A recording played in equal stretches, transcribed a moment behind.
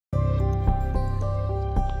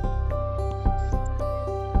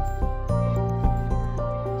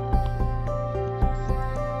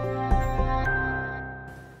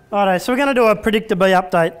Righto, so we're going to do a PreDicta B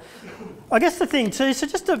update. I guess the thing too, so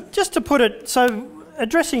just to put it, so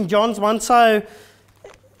addressing John's one, so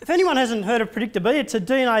if anyone hasn't heard of PreDicta B, it's a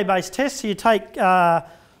DNA-based test. So you take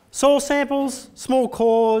soil samples, small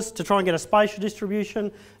cores to try and get a spatial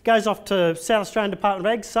distribution, goes off to South Australian Department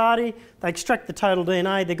of Ag, SARDI, they extract the total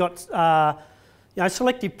DNA, they've got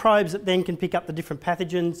selective probes that then can pick up the different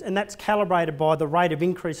pathogens, and that's calibrated by the rate of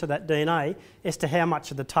increase of that DNA as to how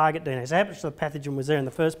much of the target DNA, so how much of the pathogen was there in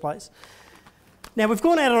the first place. Now we've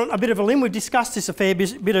gone out on a bit of a limb, we've discussed this a fair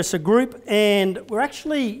bit as a group, and we're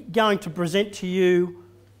actually going to present to you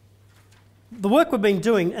the work we've been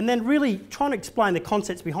doing and then really trying to explain the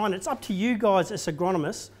concepts behind it. It's up to you guys as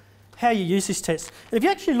agronomists how you use this test. And if you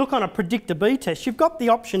actually look on a PreDicta B test, you've got the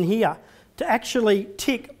option here to actually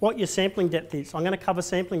tick what your sampling depth is. I'm going to cover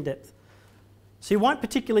sampling depth. So you won't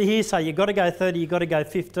particularly here say you've got to go 30, you've got to go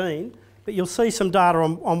 15, but you'll see some data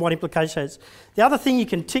on what implications it has. The other thing you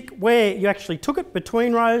can tick where you actually took it,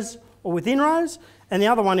 between rows or within rows, and the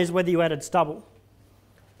other one is whether you added stubble.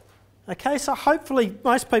 Okay, so hopefully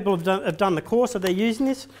most people have done the course, so they're using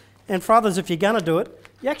this, and for others if you're going to do it,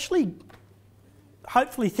 you actually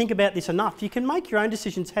hopefully think about this enough. You can make your own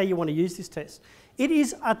decisions how you want to use this test. It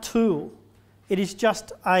is a tool. It is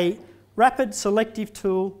just a rapid selective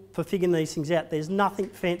tool for figuring these things out. There's nothing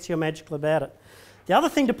fancy or magical about it. The other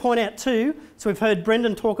thing to point out too, so we've heard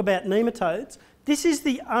Brendan talk about nematodes. This is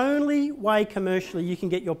the only way commercially you can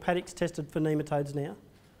get your paddocks tested for nematodes now.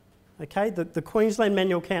 Okay, the Queensland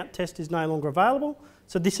manual count test is no longer available,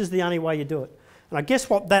 so this is the only way you do it. And I guess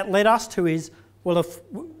what that led us to is, well, if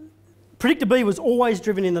PreDicta B was always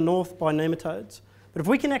driven in the north by nematodes, but if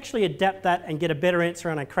we can actually adapt that and get a better answer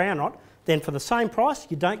on a crown rot, then for the same price,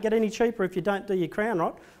 you don't get any cheaper if you don't do your crown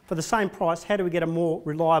rot. For the same price, how do we get a more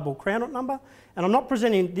reliable crown rot number? And I'm not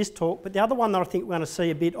presenting this talk, but the other one that I think we're going to see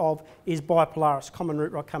a bit of is bipolaris, common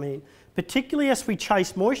root rot coming in. Particularly as we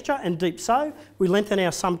chase moisture and deep sow, we lengthen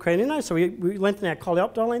our subcranial node, so we lengthen our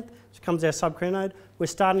coleoptile length, which comes our subcranial node. We're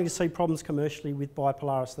starting to see problems commercially with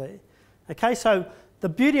bipolaris there. Okay, so the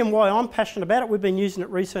beauty and why I'm passionate about it, we've been using it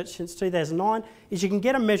research since 2009, is you can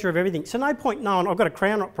get a measure of everything. So no point knowing I've got a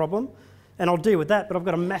crown rot problem and I'll deal with that, but I've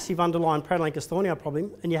got a massive underlying Pradalenchus thornii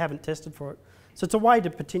problem and you haven't tested for it. So it's a way to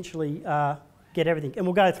potentially get everything. And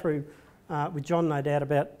we'll go through with John, no doubt,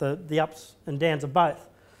 about the ups and downs of both.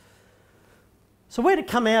 So where did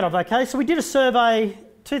it come out of? Okay, so we did a survey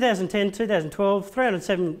 2010, 2012,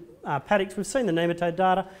 307 paddocks. We've seen the nematode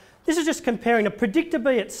data. This is just comparing a PreDicta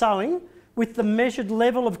B at sowing with the measured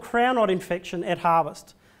level of crown rot infection at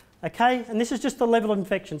harvest. Okay, and this is just the level of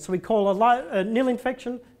infection. So we call a nil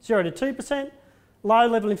infection 0 to 2%, low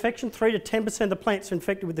level infection 3 to 10% of the plants are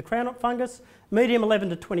infected with the crown rot fungus, medium 11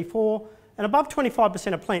 to 24, and above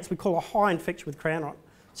 25% of plants we call a high infection with crown rot.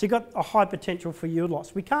 So you've got a high potential for yield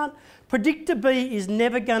loss. We can't, PreDicta B is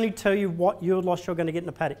never going to tell you what yield loss you're going to get in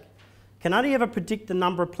a paddock. Can only ever predict the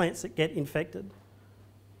number of plants that get infected.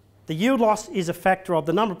 The yield loss is a factor of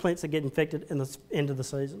the number of plants that get infected in the end of the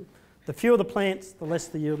season. The fewer the plants, the less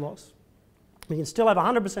the yield loss. We can still have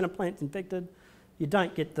 100% of plants infected. You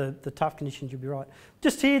don't get the tough conditions, you'll be right.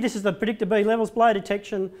 Just here, this is the PreDicta B levels, below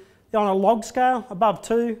detection. They're on a log scale, above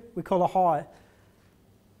 2, we call a high.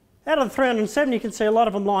 Out of the 307, you can see a lot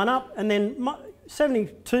of them line up, and then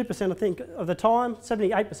 72%, I think, of the time,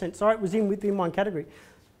 78%, sorry, was within one category.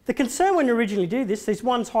 The concern when you originally do this, these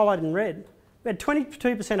ones highlighted in red, we had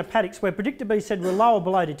 22% of paddocks where PreDicta B said we're low or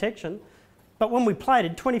below detection, but when we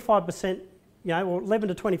plated, 25%, or 11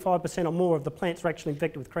 to 25% or more of the plants were actually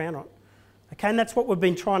infected with crown rot. Okay, and that's what we've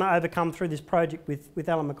been trying to overcome through this project with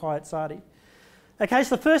Alan McKay at SARDI. Okay,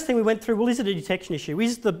 so the first thing we went through, well, is it a detection issue?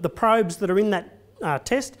 Is the probes that are in that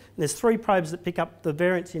test, and there's 3 probes that pick up the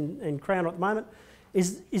variants in crown rot at the moment,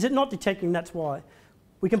 is it not detecting? That's why.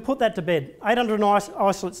 We can put that to bed. 800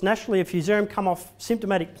 isolates nationally of Fusarium come off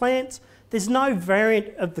symptomatic plants. There's no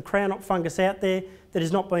variant of the crown rot fungus out there that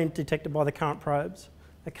is not being detected by the current probes.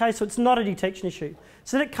 Okay, so it's not a detection issue.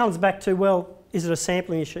 So then it comes back to, well, is it a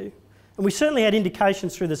sampling issue? And we certainly had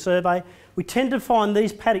indications through the survey. We tend to find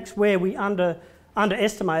these paddocks where we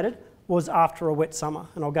underestimated was after a wet summer,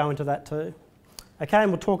 and I'll go into that too. Okay,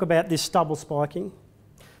 and we'll talk about this stubble spiking.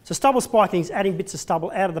 So stubble spiking is adding bits of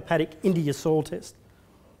stubble out of the paddock into your soil test.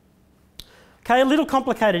 Okay, a little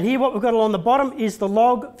complicated here. What we've got along the bottom is the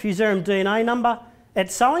log Fusarium DNA number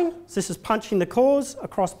at sowing. So this is punching the cores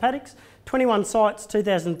across paddocks. 21 sites,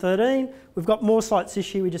 2013. We've got more sites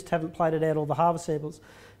this year, we just haven't plated out all the harvest samples.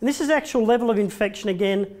 And this is actual level of infection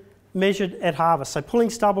again, measured at harvest. So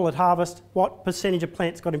pulling stubble at harvest, what percentage of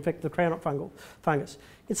plants got infected with crown rot fungus.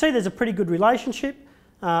 You can see there's a pretty good relationship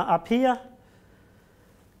up here.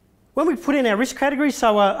 When we put in our risk category,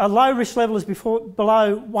 so a low risk level is below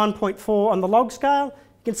 1.4 on the log scale,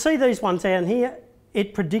 you can see these ones down here.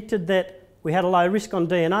 It predicted that we had a low risk on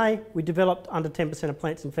DNA. We developed under 10% of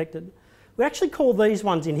plants infected. We actually called these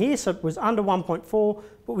ones in here, so it was under 1.4,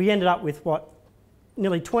 but we ended up with what?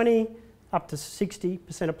 Nearly 20, up to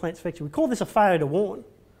 60% of plants infected. We call this a failure to warn.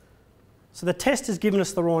 So the test has given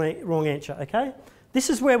us the wrong answer, okay? This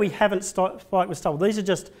is where we haven't spiked with stubble. These are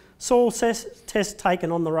just soil tests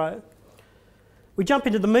taken on the row. We jump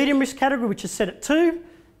into the medium risk category, which is set at 2. You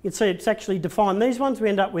can see it's actually defined these ones. We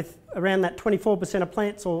end up with around that 24% of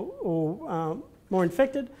plants or more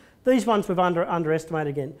infected. These ones we've underestimated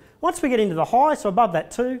again. Once we get into the high, so above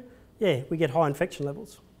that 2, yeah, we get high infection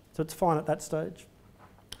levels. So it's fine at that stage.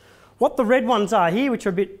 What the red ones are here, which are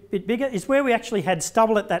a bit bigger, is where we actually had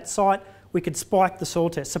stubble at that site. We could spike the soil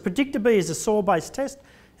test. So PreDicta B is a soil-based test,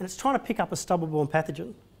 and it's trying to pick up a stubble-borne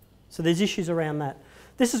pathogen. So there's issues around that.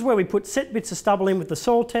 This is where we put set bits of stubble in with the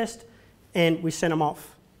soil test, and we send them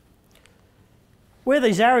off. Where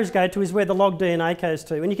these arrows go to is where the log DNA goes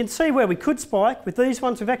to. And you can see where we could spike. With these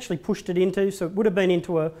ones, we've actually pushed it into, so it would have been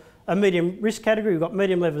into a medium risk category. We've got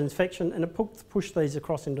medium level infection, and it pushed these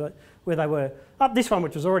across into where they were. Up this one,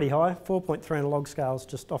 which was already high, 4.3 on a log scale, is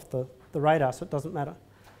just off the radar, so it doesn't matter.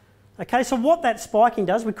 Okay, so what that spiking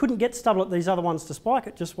does, we couldn't get stubble at these other ones to spike,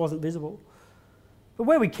 it just wasn't visible. But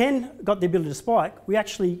where we got the ability to spike, we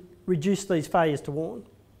actually reduce these failures to warn.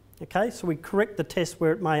 Okay, so we correct the test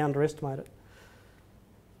where it may underestimate it.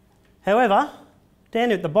 However, down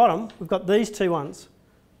here at the bottom, we've got these two ones.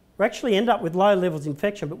 We actually end up with low levels of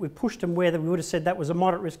infection, but we've pushed them where we would have said that was a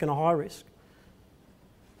moderate risk and a high risk.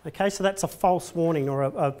 Okay, so that's a false warning or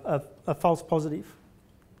a false positive.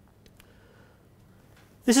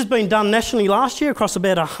 This has been done nationally last year across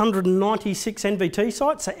about 196 NVT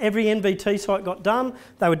sites. So every NVT site got done.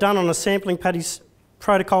 They were done on a sampling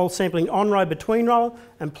protocol, sampling on row, between row,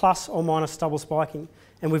 and plus or minus stubble spiking.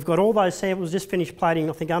 And we've got all those samples, just finished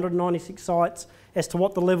plating, I think 196 sites, as to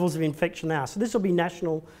what the levels of infection are. So this will be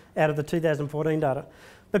national out of the 2014 data.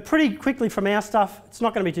 But pretty quickly from our stuff, it's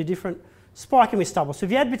not going to be too different. Spiking with stubble. So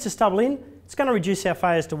if you add bits of stubble in, it's going to reduce our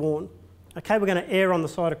failures to warn. Okay, we're going to err on the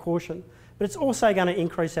side of caution. But it's also going to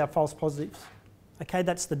increase our false positives. Okay,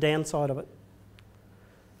 that's the downside of it.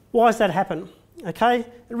 Why does that happen? Okay, it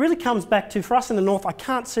really comes back to, for us in the north, I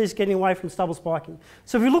can't see us getting away from stubble spiking.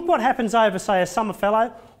 So if you look what happens over, say, a summer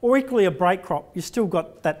fallow, or equally a break crop, you've still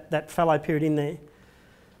got that fallow period in there.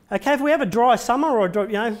 Okay, if we have a dry summer, or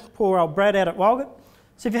poor old Brad out at Walgett,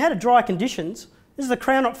 so if you had a dry conditions, this is the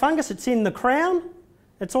crown knot fungus, it's in the crown,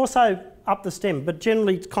 it's also up the stem, but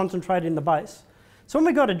generally it's concentrated in the base. So when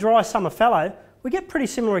we've got a dry summer fallow, we get pretty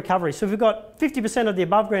similar recovery. So if we've got 50% of the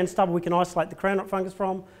above ground stubble we can isolate the crown knot fungus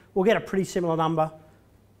from, we'll get a pretty similar number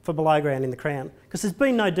for below ground in the crown, because there's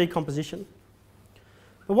been no decomposition.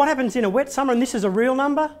 But what happens in a wet summer, and this is a real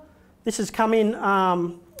number, this has come in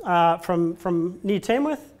from near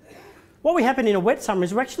Tamworth. What we happen in a wet summer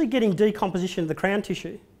is we're actually getting decomposition of the crown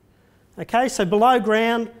tissue. Okay, so below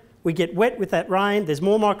ground, we get wet with that rain, there's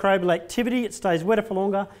more microbial activity, it stays wetter for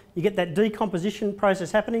longer, you get that decomposition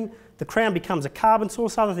process happening, the crown becomes a carbon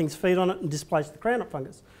source, other things feed on it and displace the crown knot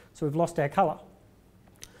fungus. So we've lost our colour.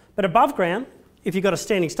 But above ground, if you've got a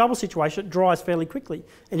standing stubble situation, it dries fairly quickly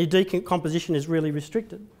and your decomposition is really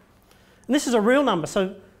restricted. And this is a real number,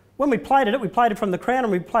 so when we plated it from the crown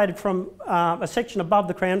and we plated from a section above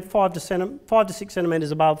the crown, 5 to 6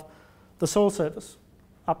 centimetres above the soil surface,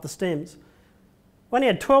 up the stems. We only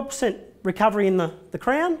had 12% recovery in the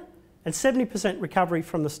crown and 70% recovery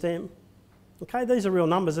from the stem. Okay, these are real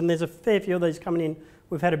numbers, and there's a fair few of these coming in.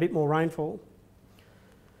 We've had a bit more rainfall.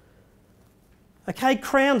 Okay,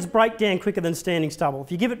 crowns break down quicker than standing stubble.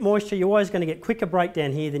 If you give it moisture, you're always going to get quicker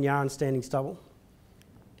breakdown here than you are in standing stubble.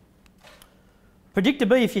 PreDicta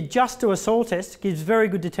B, if you just do a soil test, gives very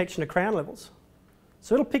good detection of crown levels.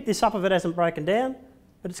 So it'll pick this up if it hasn't broken down,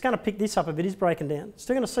 but it's going to pick this up if it is broken down.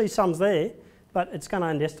 Still going to see some's there, but it's going to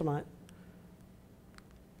underestimate.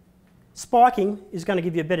 Spiking is going to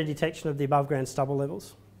give you a better detection of the above ground stubble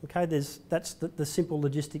levels. Okay, that's the simple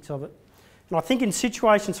logistics of it. And I think in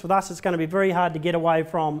situations for us, it's going to be very hard to get away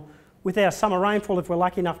from, with our summer rainfall, if we're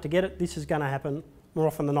lucky enough to get it, this is going to happen more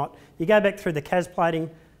often than not. You go back through the CAS plating,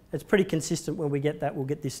 it's pretty consistent when we get that, we'll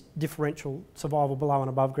get this differential survival below and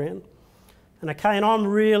above ground. And okay, and I'm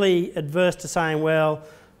really adverse to saying, well,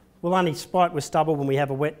 we'll only spike with stubble when we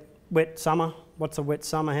have a wet summer. What's a wet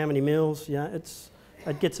summer? How many mils? Yeah,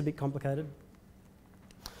 it gets a bit complicated.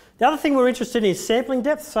 The other thing we're interested in is sampling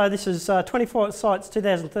depth. So this is 24 sites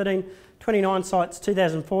 2013, 29 sites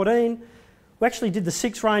 2014. We actually did the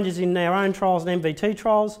 6 ranges in our own trials and MVT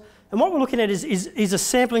trials. And what we're looking at is a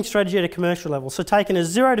sampling strategy at a commercial level. So taking a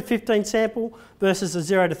 0 to 15 sample versus a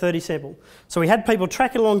 0 to 30 sample. So we had people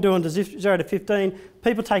tracking along doing the 0 to 15,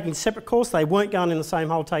 people taking separate course, they weren't going in the same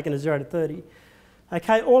hole taking a 0 to 30.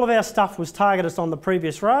 Okay, all of our stuff was targeted on the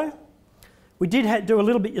previous row. We did do a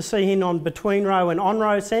little bit, you see here, on between row and on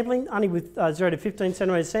row sampling, only with 0 to 15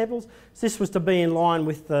 centimetre samples. So this was to be in line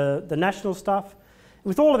with the national stuff.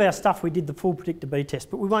 With all of our stuff, we did the full PreDicta B test,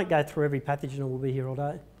 but we won't go through every pathogen or we'll be here all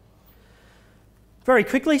day. Very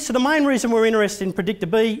quickly, so the main reason we're interested in PreDicta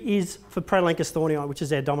B is for Prelancus thornii, which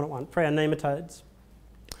is our dominant one, for our nematodes.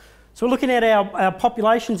 So we're looking at our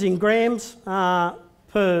populations in grams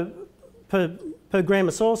per gram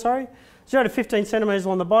of soil, 0 to 15 centimetres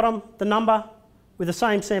on the bottom, the number with the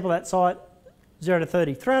same sample at site, 0 to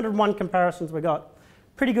 30. 301 comparisons we got.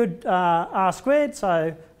 Pretty good R squared,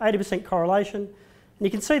 so 80% correlation. And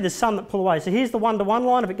you can see there's some that pull away. So here's the 1-to-1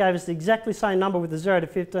 line. If it gave us the exactly same number with the 0 to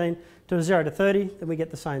 15 to a 0 to 30, then we get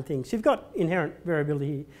the same thing. So you've got inherent variability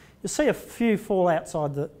here. You'll see a few fall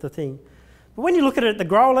outside the thing. But when you look at it at the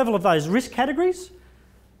grower level of those risk categories,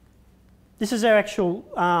 this is our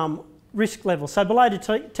actual risk level. So below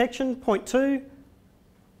detection, 0.2,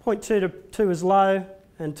 0.2 to 2 is low,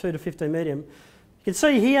 and 2 to 15 medium. You can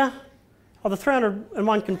see here, of the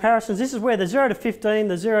 301 comparisons, this is where the 0 to 15,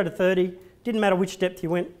 the 0 to 30, didn't matter which depth you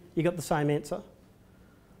went, you got the same answer.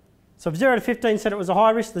 So if 0 to 15 said it was a high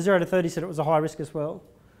risk, the 0 to 30 said it was a high risk as well.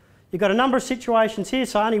 You've got a number of situations here,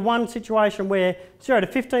 so only one situation where 0 to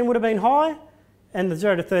 15 would have been high, and the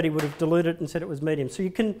 0 to 30 would have diluted and said it was medium. So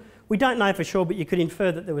we don't know for sure, but you could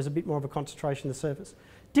infer that there was a bit more of a concentration on the surface.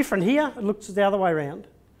 Different here, it looks the other way around.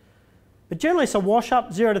 But generally, so wash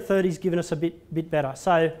up, 0 to 30 is giving us a bit better.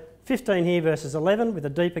 So 15 here versus 11, with a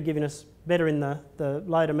deeper giving us better in the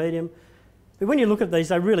low to medium. But when you look at these,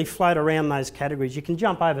 they really float around those categories. You can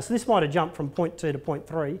jump over. So this might have jumped from 0.2 to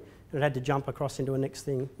 0.3, and it had to jump across into a next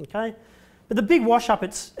thing, okay? But the big wash up,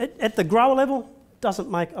 it's at the grower level,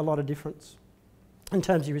 doesn't make a lot of difference in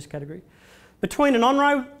terms of your risk category. Between and on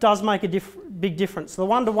row does make a big difference. The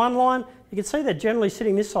 1-to-1 line, you can see they're generally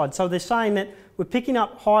sitting this side. So they're saying that we're picking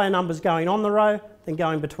up higher numbers going on the row than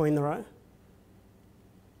going between the row.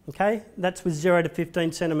 Okay, that's with 0 to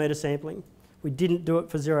 15 centimetre sampling. We didn't do it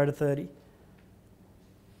for 0 to 30.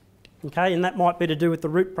 Okay, and that might be to do with the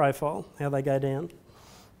root profile, how they go down.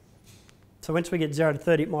 So once we get 0 to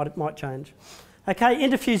 30, it might change. Okay,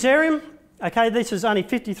 interfusarium. Okay, this is only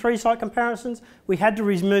 53 site comparisons. We had to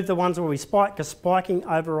remove the ones where we spike, because spiking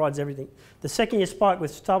overrides everything. The second you spike with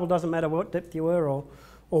stubble, doesn't matter what depth you were or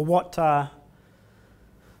what,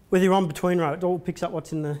 whether you're on between row, it all picks up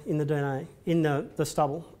what's in the DNA, in the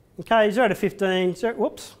stubble. Okay, 0 to 15, 0,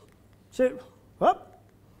 whoops, 0, whoop.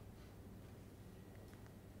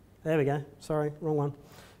 There we go, sorry, wrong one.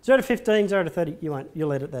 0 to 15, 0 to 30,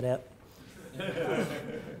 you'll edit that out.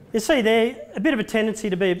 You see there, a bit of a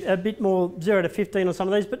tendency to be a bit more 0 to 15 on some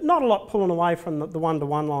of these, but not a lot pulling away from the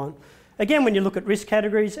 1-to-1 line. Again, when you look at risk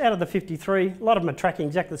categories, out of the 53, a lot of them are tracking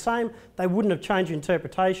exactly the same. They wouldn't have changed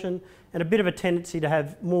interpretation, and a bit of a tendency to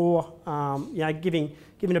have more, giving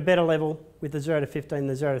a better level with the 0 to 15 than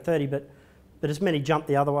the 0 to 30, but as many jump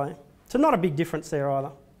the other way. So not a big difference there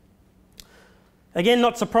either. Again,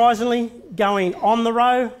 not surprisingly, going on the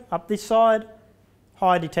row, up this side,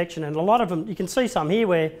 high detection, and a lot of them, you can see some here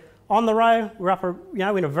where on the row, we're up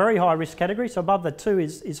in a very high risk category, so above the 2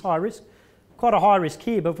 is high risk. Quite a high risk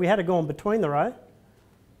here, but if we had gone between the row,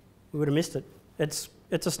 we would have missed it. It's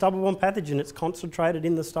a stubble-borne pathogen, it's concentrated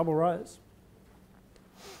in the stubble rows.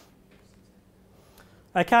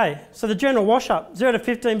 Okay, so the general wash-up, 0 to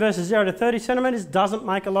 15 versus 0 to 30 centimetres doesn't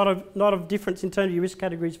make a lot of difference in terms of your risk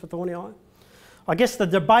categories for thornii. I guess the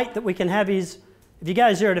debate that we can have is, if you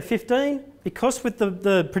go 0 to 15, because with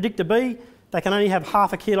the PreDicta B, they can only have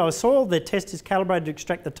half a kilo of soil, their test is calibrated to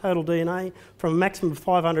extract the total DNA from a maximum of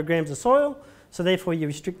 500 grams of soil, so therefore you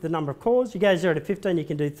restrict the number of cores. You go 0 to 15, you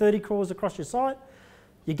can do 30 cores across your site.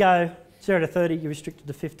 You go 0 to 30, you're restricted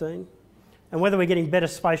to 15. And whether we're getting better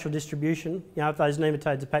spatial distribution, if those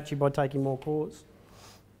nematodes are patchy by taking more cores.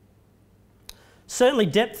 Certainly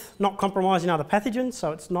depth, not compromising other pathogens,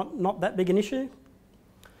 so it's not that big an issue.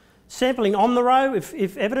 Sampling on the row, if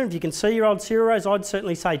evident, if you can see your old serial rows, I'd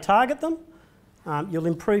certainly say target them. You'll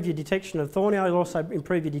improve your detection of thornii, you'll also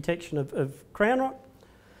improve your detection of crown rot.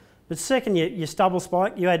 But second, your stubble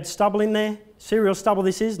spike, you add stubble in there, cereal stubble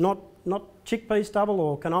this is, not chickpea stubble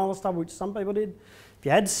or canola stubble, which some people did. If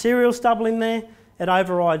you add cereal stubble in there, it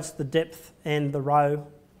overrides the depth and the row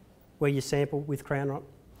where you sample with crown rot.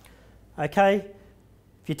 Okay,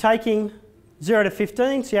 if you're taking 0 to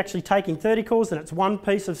 15, so you're actually taking 30 cores, then it's one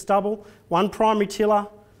piece of stubble, one primary tiller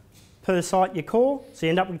per site you core, so you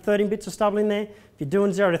end up with 13 bits of stubble in there. If you're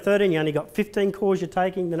doing 0 to 13, you only got 15 cores you're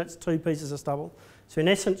taking, then it's 2 pieces of stubble. So in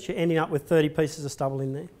essence, you're ending up with 30 pieces of stubble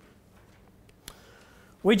in there.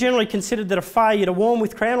 We generally considered that a failure to warm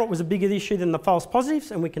with crown rot was a bigger issue than the false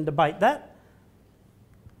positives, and we can debate that.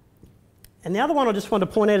 And the other one I just want to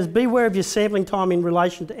point out is beware of your sampling time in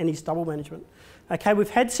relation to any stubble management. Okay, we've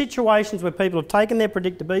had situations where people have taken their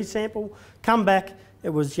PreDicta B sample, come back, it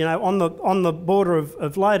was on the border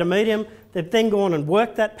of low to medium. They've then gone and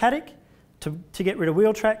worked that paddock to get rid of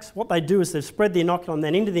wheel tracks. What they do is they've spread the inoculum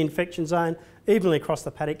then into the infection zone, evenly across the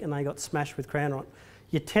paddock, and they got smashed with crown rot.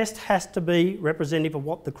 Your test has to be representative of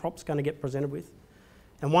what the crop's going to get presented with.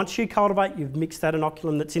 And once you cultivate, you've mixed that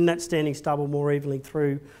inoculum that's in that standing stubble more evenly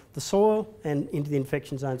through the soil and into the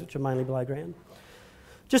infection zones, which are mainly below ground.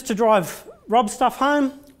 Just to drive Rob's stuff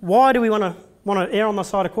home, why do we want to err on the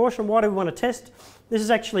side of caution? Why do we want to test? This is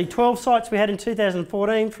actually 12 sites we had in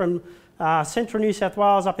 2014 from central New South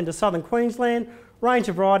Wales up into southern Queensland. Range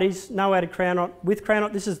of varieties, no added crown rot. With crown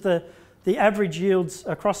rot, this is the average yields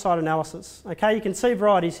across site analysis. Okay, you can see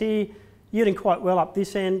varieties here yielding quite well up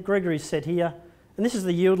this end. Gregory's set here. And this is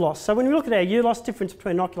the yield loss. So when we look at our yield loss difference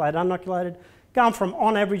between inoculated and uninoculated, going from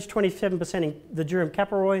on average 27% in the Durham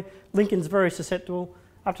Caparoi, Lincoln's very susceptible,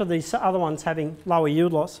 up to these other ones having lower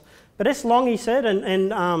yield loss. But S. Long, he said,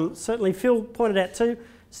 and certainly Phil pointed out too,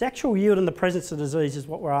 it's the actual yield and the presence of disease is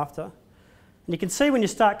what we're after. And you can see when you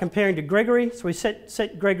start comparing to Gregory, so we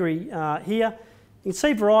set Gregory here, you can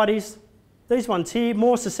see varieties, these ones here,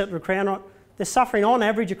 more susceptible to crown rot. They're suffering on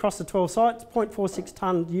average across the 12 sites, 0.46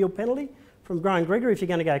 tonne yield penalty from growing Gregory if you're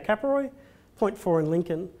going to go Caparoi, 0.4 in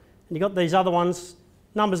Lincoln. And you've got these other ones,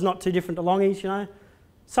 numbers not too different to Longies,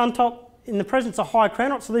 Suntop, in the presence of high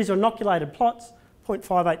crown rot, so these are inoculated plots,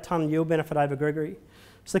 0.58 tonne yield benefit over Gregory.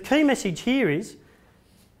 So the key message here is,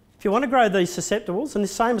 if you want to grow these susceptibles, and the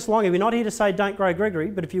same as Longie, we're not here to say don't grow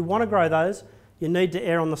Gregory, but if you want to grow those, you need to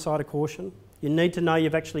err on the side of caution. You need to know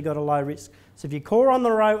you've actually got a low risk. So if you core on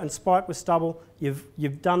the row and spike with stubble,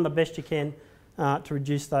 you've done the best you can to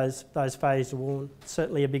reduce those failures to warm. It's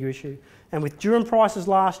certainly a bigger issue. And with Durham prices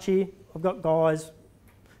last year, I've got guys,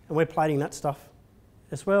 and we're plating that stuff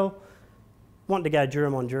as well, wanting to go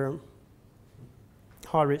Durham on Durham.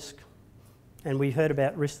 High risk. And we heard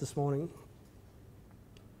about risk this morning.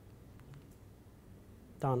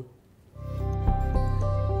 Done.